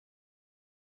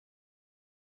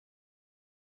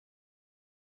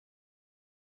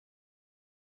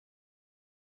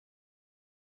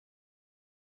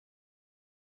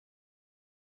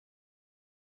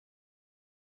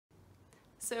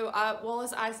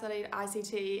I studied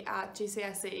ICT at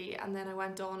GCSE, and then I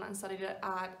went on and studied it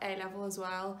at A Level as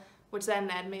well, which then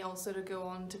led me also to go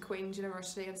on to Queen's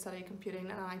University and study computing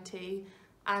and IT.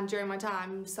 And during my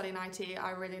time studying IT,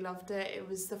 I really loved it. It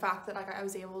was the fact that I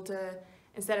was able to,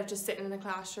 instead of just sitting in a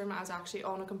classroom, I was actually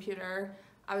on a computer.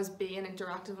 I was being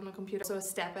interactive on a computer, so a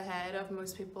step ahead of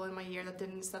most people in my year that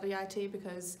didn't study IT,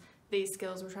 because these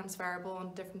skills were transferable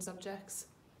on different subjects.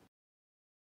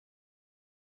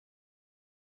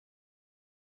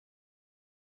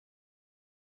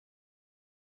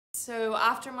 So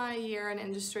after my year in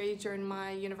industry, during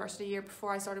my university year,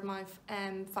 before I started my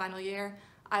final year,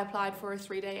 I applied for a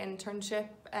 3-day internship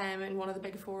in one of the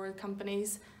big 4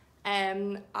 companies.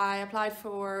 I applied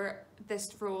for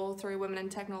this role through a Women in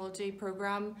Technology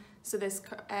programme. So this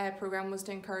programme was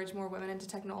to encourage more women into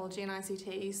technology and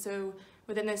ICT. So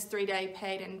within this 3-day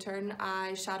paid intern,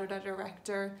 I shadowed a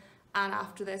director, and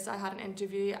after this I had an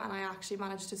interview and I actually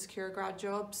managed to secure a grad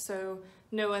job. So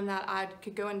knowing that I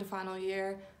could go into final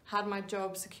year, had my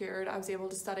job secured, I was able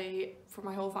to study for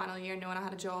my whole final year knowing I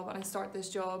had a job, and I start this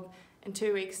job in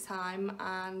 2 weeks' time,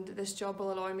 and this job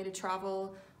will allow me to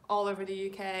travel all over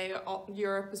the UK,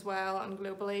 Europe as well, and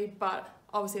globally. But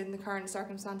obviously in the current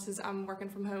circumstances I'm working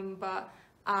from home, but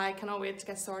I cannot wait to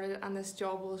get started, and this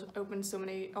job will open so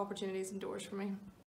many opportunities and doors for me.